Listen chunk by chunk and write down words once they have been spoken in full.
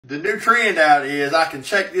The new trend out is I can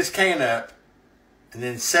shake this can up and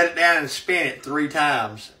then set it down and spin it 3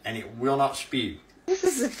 times and it will not spew. This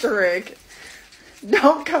is a trick.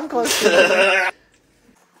 Don't come close to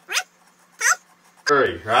me.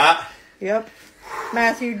 3, right? Yep.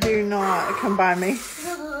 Matthew, do not come by me. You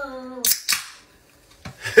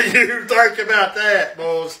think about that,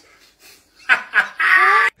 boys.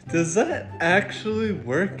 Does that actually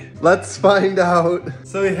work? Let's find out.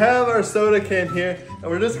 So we have our soda can here, and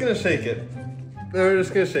we're just gonna shake it. We're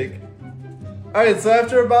just gonna shake. All right, so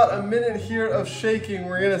after about a minute here of shaking,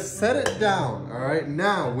 we're gonna set it down. All right,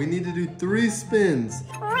 now we need to do 3 spins.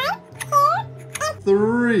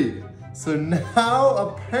 3. So now,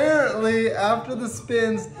 apparently, after the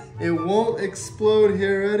spins, it won't explode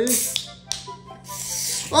here. Ready?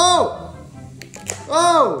 Oh!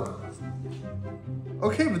 Oh!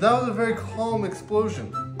 Okay, but that was a very calm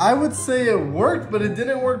explosion. I would say it worked, but it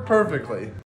didn't work perfectly.